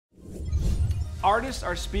Artists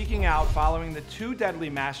are speaking out following the two deadly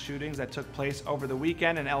mass shootings that took place over the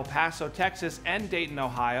weekend in El Paso, Texas and Dayton,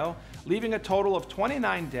 Ohio, leaving a total of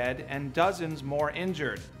 29 dead and dozens more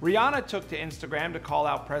injured. Rihanna took to Instagram to call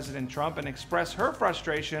out President Trump and express her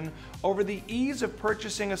frustration over the ease of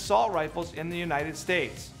purchasing assault rifles in the United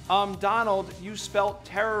States. Donald, you spelt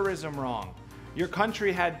terrorism wrong. Your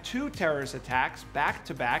country had two terrorist attacks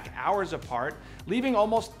back-to-back, hours apart, leaving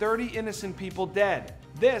almost 30 innocent people dead.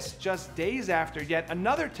 This just days after yet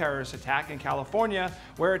another terrorist attack in California,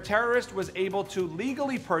 where a terrorist was able to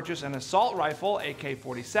legally purchase an assault rifle,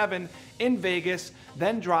 AK-47, in Vegas,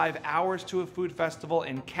 then drive hours to a food festival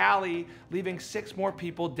in Cali, leaving 6 more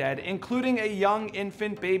people dead, including a young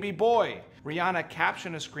infant baby boy. Rihanna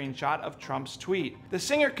captioned a screenshot of Trump's tweet. The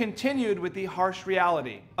singer continued with the harsh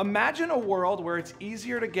reality. Imagine a world where it's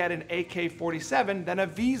easier to get an AK-47 than a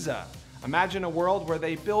visa. Imagine a world where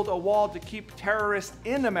they build a wall to keep terrorists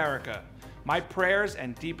in America. My prayers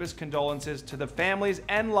and deepest condolences to the families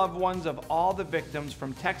and loved ones of all the victims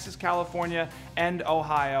from Texas, California, and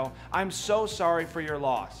Ohio. I'm so sorry for your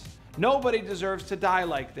loss. Nobody deserves to die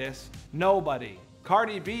like this. Nobody.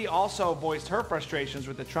 Cardi B also voiced her frustrations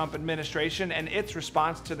with the Trump administration and its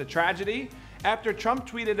response to the tragedy. After Trump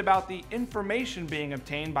tweeted about the information being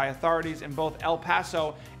obtained by authorities in both El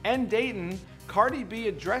Paso and Dayton, Cardi B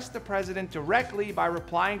addressed the president directly by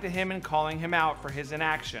replying to him and calling him out for his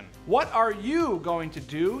inaction. What are you going to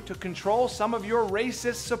do to control some of your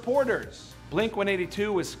racist supporters?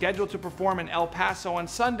 Blink-182 was scheduled to perform in El Paso on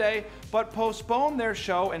Sunday, but postponed their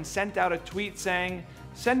show and sent out a tweet saying,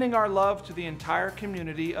 "Sending our love to the entire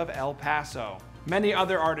community of El Paso." Many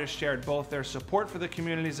other artists shared both their support for the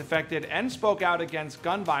communities affected and spoke out against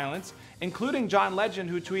gun violence, including John Legend,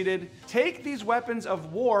 who tweeted, "Take these weapons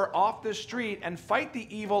of war off the street and fight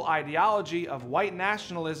the evil ideology of white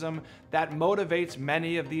nationalism that motivates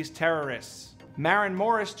many of these terrorists." Maren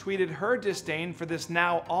Morris tweeted her disdain for this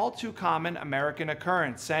now all too common American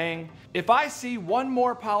occurrence, saying, "If I see one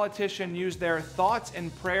more politician use their thoughts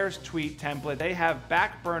and prayers tweet template they have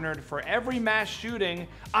backburnered for every mass shooting,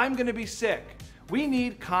 I'm gonna be sick. We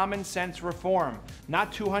need common sense reform,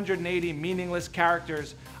 not 280 meaningless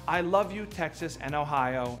characters. I love you, Texas and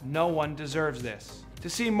Ohio. No one deserves this." To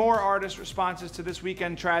see more artist responses to this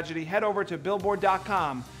weekend tragedy, head over to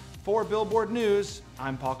Billboard.com. For Billboard News,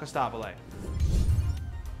 I'm Paul Costabile.